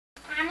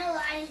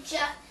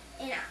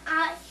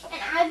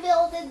I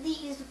builded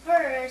these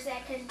birds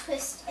that can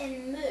twist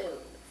and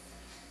move.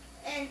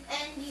 And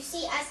you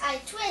see, as I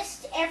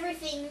twist,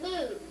 everything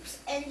moves.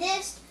 And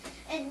this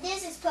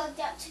is plugged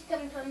up to the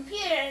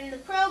computer, and the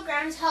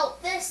programs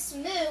help this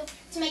move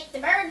to make the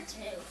birds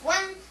move.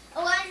 One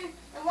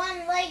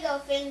Lego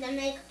thing to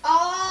make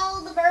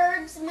all the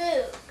birds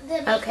move.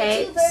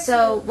 Okay,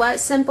 so what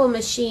simple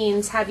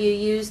machines have you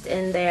used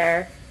in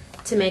there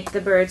to make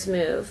the birds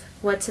move?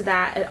 What's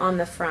that on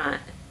the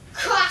front?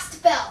 Cross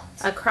belt.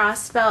 A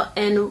cross belt,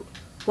 and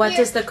what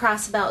does the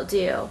cross belt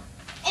do?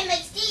 It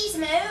makes these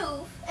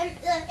move, and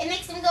it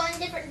makes them go in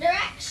different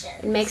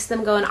directions. It makes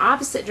them go in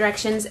opposite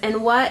directions,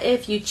 and what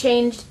if you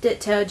changed it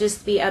to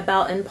just be a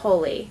belt and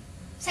pulley?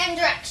 Same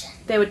direction.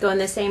 They would go in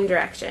the same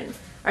direction.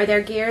 Are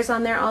there gears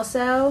on there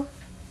also?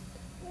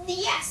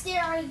 Yes,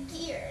 there are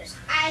gears.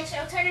 I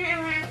shall turn it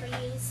around for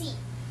you to see.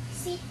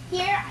 See,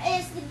 here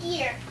is the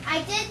gear.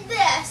 I did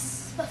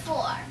this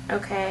before.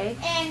 Okay.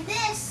 And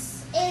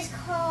this is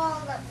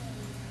called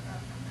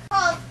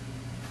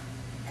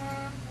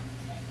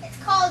it's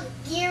called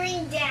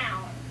gearing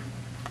down.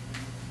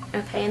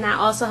 Okay, and that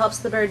also helps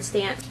the birds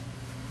dance.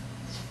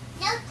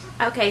 Nope.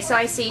 Okay, so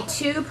I see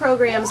 2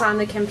 programs on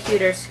the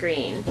computer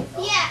screen.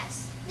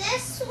 Yes,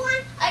 this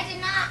one I did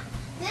not.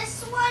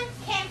 This one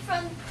came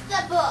from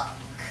the book.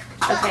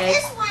 But Okay.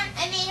 this one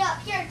I made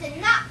up here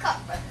did not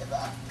come from the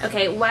book.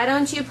 Okay, why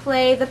don't you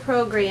play the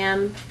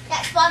program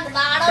That's on the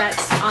bottom.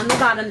 that's on the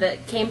bottom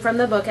that came from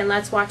the book, and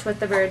let's watch what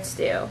the birds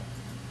do.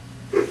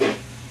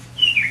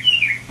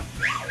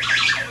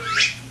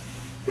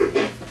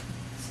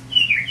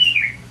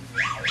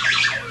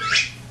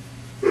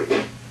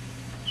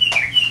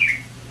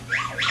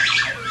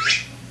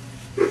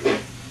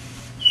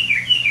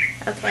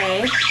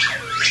 Okay.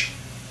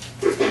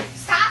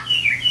 Stop.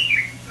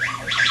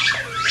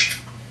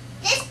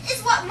 This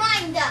is what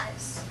mine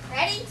does.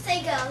 Ready?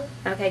 Say go.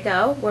 Okay,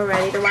 go. We're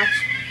ready to watch.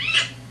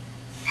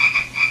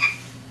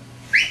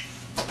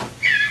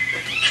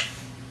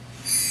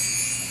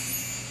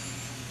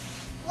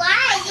 Why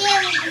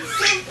are you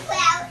so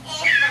fast?